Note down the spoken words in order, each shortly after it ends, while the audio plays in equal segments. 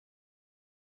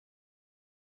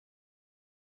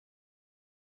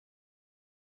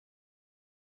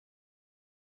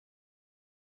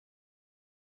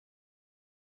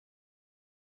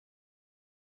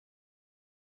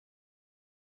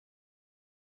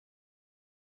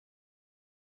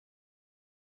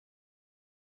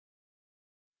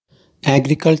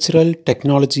Agricultural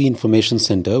Technology Information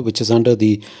Center, which is under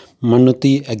the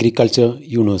Mannuthy Agriculture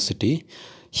University.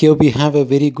 Here we have a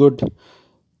very good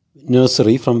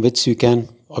nursery from which you can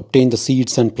obtain the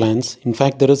seeds and plants. In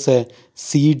fact, there is a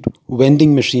seed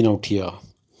vending machine out here.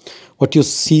 What you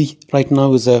see right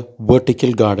now is a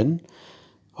vertical garden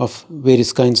of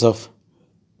various kinds of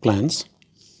plants.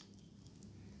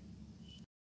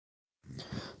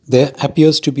 There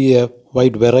appears to be a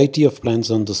wide variety of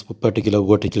plants on this particular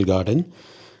vertical garden.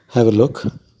 Have a look.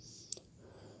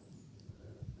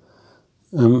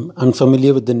 I'm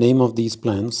unfamiliar with the name of these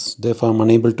plants, therefore I'm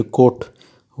unable to quote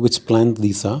which plant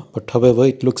these are, but however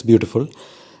it looks beautiful.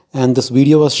 And this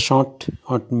video was shot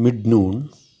at mid-noon.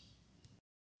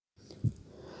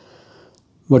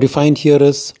 What you find here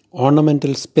is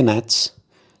ornamental spinach.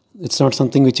 It's not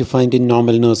something which you find in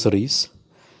normal nurseries.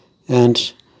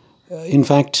 And in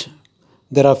fact,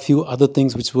 there are a few other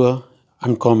things which were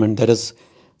uncommon. There is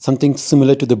something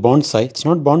similar to the bonsai. It's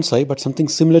not bonsai, but something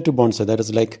similar to bonsai. That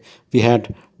is like we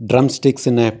had drumsticks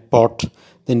in a pot.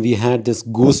 Then we had this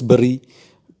gooseberry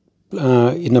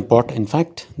in a pot. In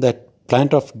fact, that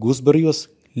plant of gooseberry was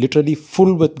literally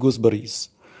full with gooseberries.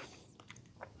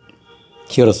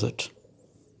 Here is it.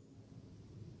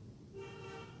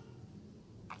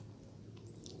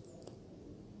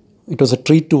 It was a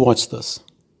treat to watch this.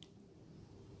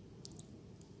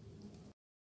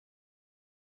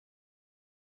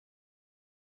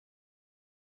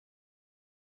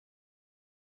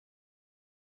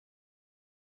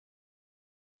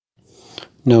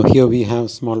 Now here we have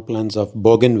small plants of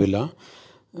bougainvillea.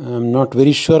 I'm not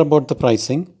very sure about the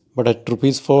pricing, but at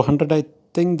rupees 400 I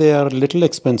think they are a little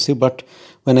expensive, but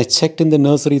when I checked in the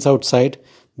nurseries outside,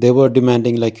 they were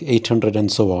demanding like 800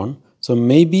 and so on. So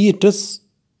maybe it is,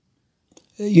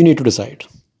 you need to decide.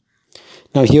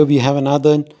 Now here we have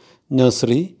another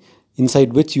nursery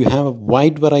inside which you have a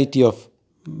wide variety of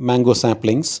mango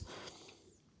saplings.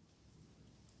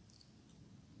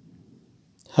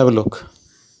 Have a look.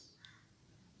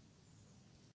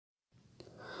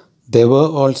 There were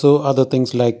also other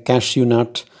things like cashew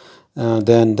nut,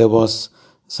 then there was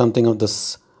something of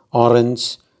this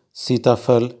orange,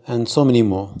 sitafal, and so many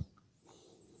more.